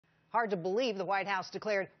Hard to believe the White House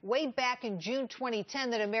declared way back in June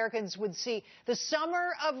 2010 that Americans would see the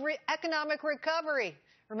summer of economic recovery.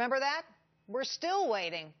 Remember that? We're still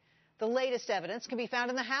waiting. The latest evidence can be found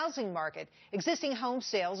in the housing market. Existing home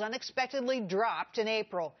sales unexpectedly dropped in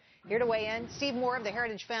April. Here to weigh in, Steve Moore of the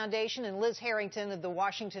Heritage Foundation and Liz Harrington of the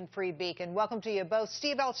Washington Free Beacon. Welcome to you both.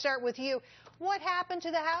 Steve, I'll start with you. What happened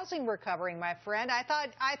to the housing recovery, my friend? I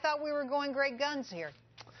thought we were going great guns here.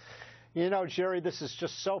 You know, Jerry, this is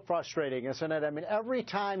just so frustrating, isn't it? I mean, every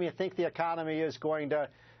time you think the economy is going to,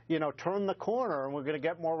 turn the corner and we're going to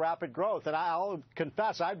get more rapid growth. And I'll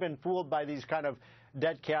confess, I've been fooled by these kind of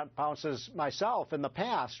dead cat bounces myself in the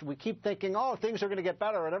past. We keep thinking, oh, things are going to get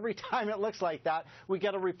better. And every time it looks like that, we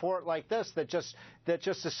get a report like this that just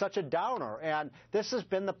is such a downer. And this has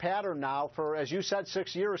been the pattern now for, as you said,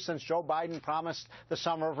 6 years since Joe Biden promised the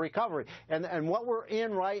summer of recovery. And what we're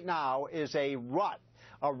in right now is a rut,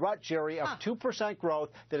 Jerry, of 2% growth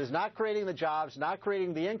that is not creating the jobs, not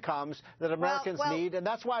creating the incomes that Americans need. And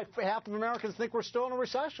that's why half of Americans think we're still in a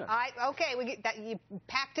recession. You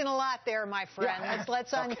packed in a lot there, my friend. Yeah.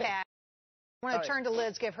 Let's unpack. I want to turn to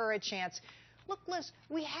Liz, give her a chance. Look, Liz,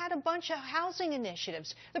 we had a bunch of housing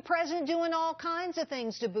initiatives. The president doing all kinds of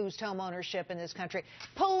things to boost home ownership in this country,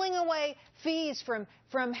 pulling away fees from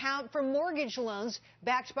mortgage loans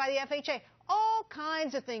backed by the FHA. All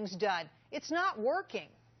kinds of things done. It's not working.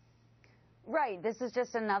 Right. This is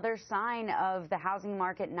just another sign of the housing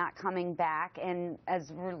market not coming back. And as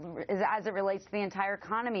it relates to the entire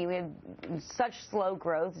economy, we have such slow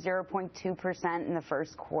growth, 0.2% in the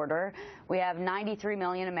first quarter. We have 93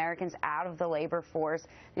 million Americans out of the labor force.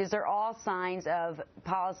 These are all signs of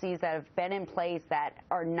policies that have been in place that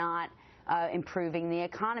are not improving the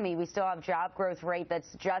economy. We still have job growth rate that's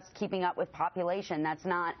just keeping up with population. That's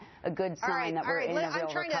not a good sign that we're in a real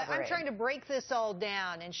recovery. I'm trying to break this all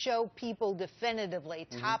down and show people definitively,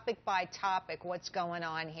 topic by topic, what's going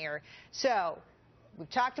on here. So we've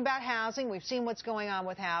talked about housing. We've seen what's going on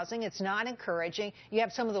with housing. It's not encouraging. You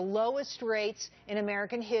have some of the lowest rates in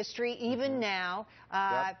American history, even now.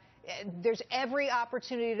 There's every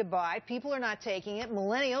opportunity to buy. People are not taking it.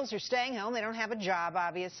 Millennials are staying home. They don't have a job,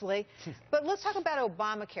 obviously. But let's talk about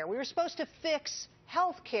Obamacare. We were supposed to fix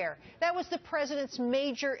health care. That was the president's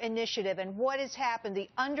major initiative. And what has happened? The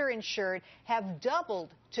underinsured have doubled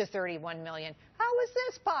to 31 million. How is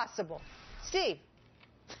this possible? Steve.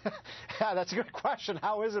 Yeah, that's a good question.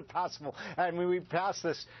 How is it possible? I mean, we passed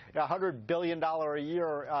this $100 billion a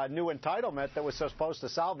year new entitlement that was supposed to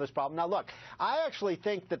solve this problem. Now, look, I actually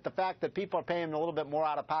think that the fact that people are paying a little bit more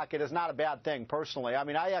out of pocket is not a bad thing, personally. I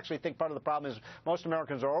mean, I actually think part of the problem is most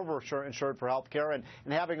Americans are overinsured for health care, and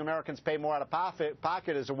having Americans pay more out of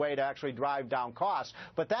pocket is a way to actually drive down costs.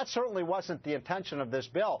 But that certainly wasn't the intention of this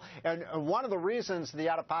bill. And one of the reasons the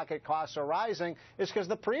out-of-pocket costs are rising is because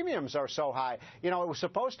the premiums are so high. It was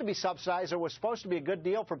supposed to be subsidized. It was supposed to be a good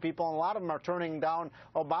deal for people, and a lot of them are turning down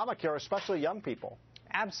Obamacare, especially young people.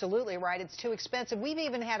 Absolutely right. It's too expensive. We've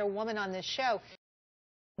even had a woman on this show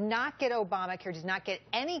not get Obamacare, does not get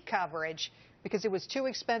any coverage because it was too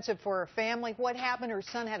expensive for her family. What happened? Her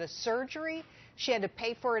son had a surgery. She had to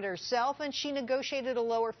pay for it herself, and she negotiated a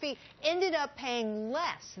lower fee. Ended up paying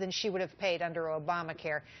less than she would have paid under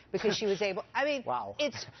Obamacare because she was able. I mean, wow.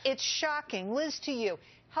 It's shocking. Liz, to you,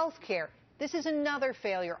 health care. This is another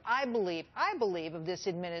failure, I believe, of this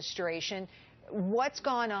administration. What's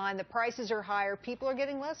gone on? The prices are higher. People are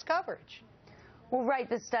getting less coverage. Well, right.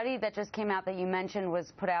 The study that just came out that you mentioned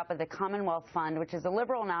was put out by the Commonwealth Fund, which is a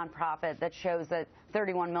liberal nonprofit that shows that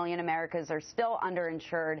 31 million Americans are still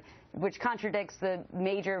underinsured, which contradicts the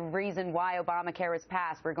major reason why Obamacare was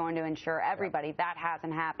passed. We're going to insure everybody. Yep. That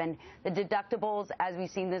hasn't happened. The deductibles, as we've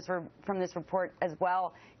seen this from this report as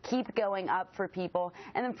well, keep going up for people.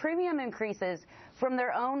 And the premium increases from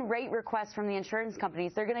their own rate requests from the insurance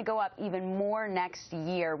companies. They're going to go up even more next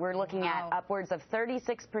year. We're looking at upwards of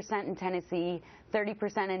 36% in Tennessee,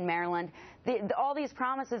 30% in Maryland. All these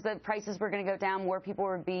promises that prices were going to go down, more people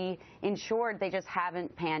would be insured, they just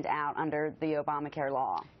haven't panned out under the Obamacare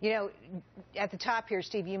law. You know, at the top here,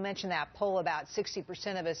 Steve, you mentioned that poll about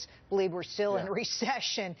 60% of us believe we're still in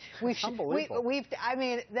recession. Unbelievable. I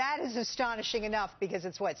mean, that is astonishing enough because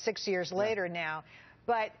it's, 6 years later now.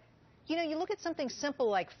 But you look at something simple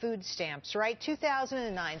like food stamps, right?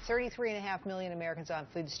 2009, 33.5 million Americans on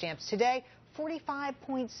food stamps. Today,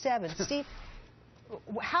 45.7. Steve,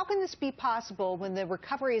 how can this be possible when the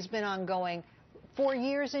recovery has been ongoing for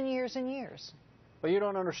years and years and years? Well, you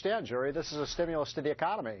don't understand, Jerry. This is a stimulus to the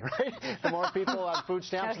economy, right? The more people on food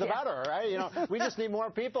stamps, the better, right? You know, we just need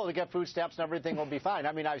more people to get food stamps and everything will be fine.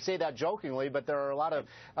 I mean, I say that jokingly, but there are a lot of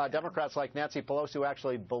Democrats like Nancy Pelosi who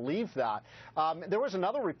actually believe that. There was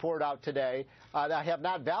another report out today that I have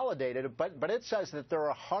not validated, but it says that there are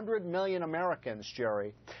 100 million Americans,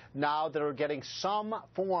 Jerry, now that are getting some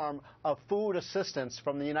form of food assistance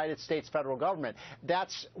from the United States federal government.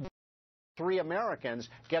 That's 3 Americans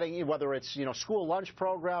getting, whether it's, you know, school lunch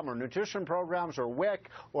program or nutrition programs or WIC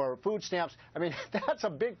or food stamps. I mean, that's a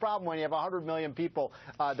big problem when you have 100 million people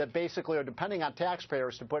that basically are depending on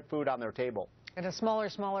taxpayers to put food on their table. And a smaller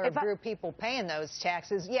group of people paying those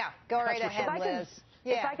taxes. Yeah, go right ahead, Liz.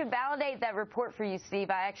 If I could validate that report for you, Steve,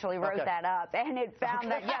 I actually wrote that up, and it found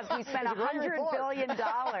that, yes, we spent $100 billion.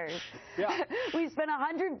 Yeah. We spent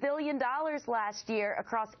 $100 billion last year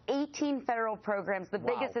across 18 federal programs. The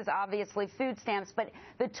biggest is obviously food stamps, but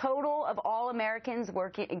the total of all Americans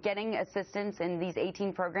getting assistance in these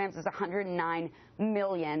 18 programs is 109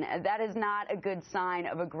 million. That is not a good sign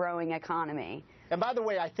of a growing economy. And by the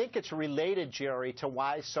way, I think it's related, Jerry, to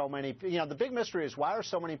why so many, you know, the big mystery is why are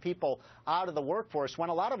so many people out of the workforce when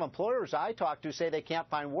a lot of employers I talk to say they can't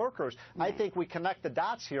find workers. Right. I think we connect the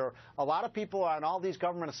dots here. A lot of people are on all these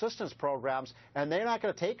government assistance programs, and they're not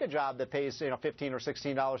going to take a job that pays, you know, $15 or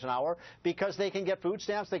 $16 an hour because they can get food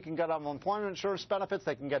stamps, they can get unemployment insurance benefits,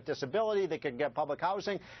 they can get disability, they can get public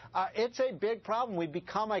housing. It's a big problem. We've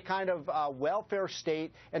become a kind of welfare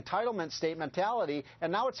state, entitlement state mentality,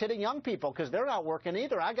 and now it's hitting young people because they're not working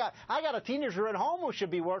either. I got a teenager at home who should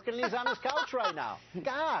be working, and he's on his couch right now.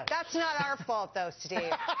 God. That's not our fault, though,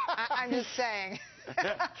 Steve. I'm just saying.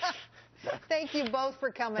 Thank you both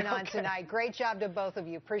for coming on tonight. Great job to both of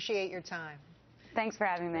you. Appreciate your time. Thanks for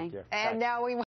having me. Thank you. And now we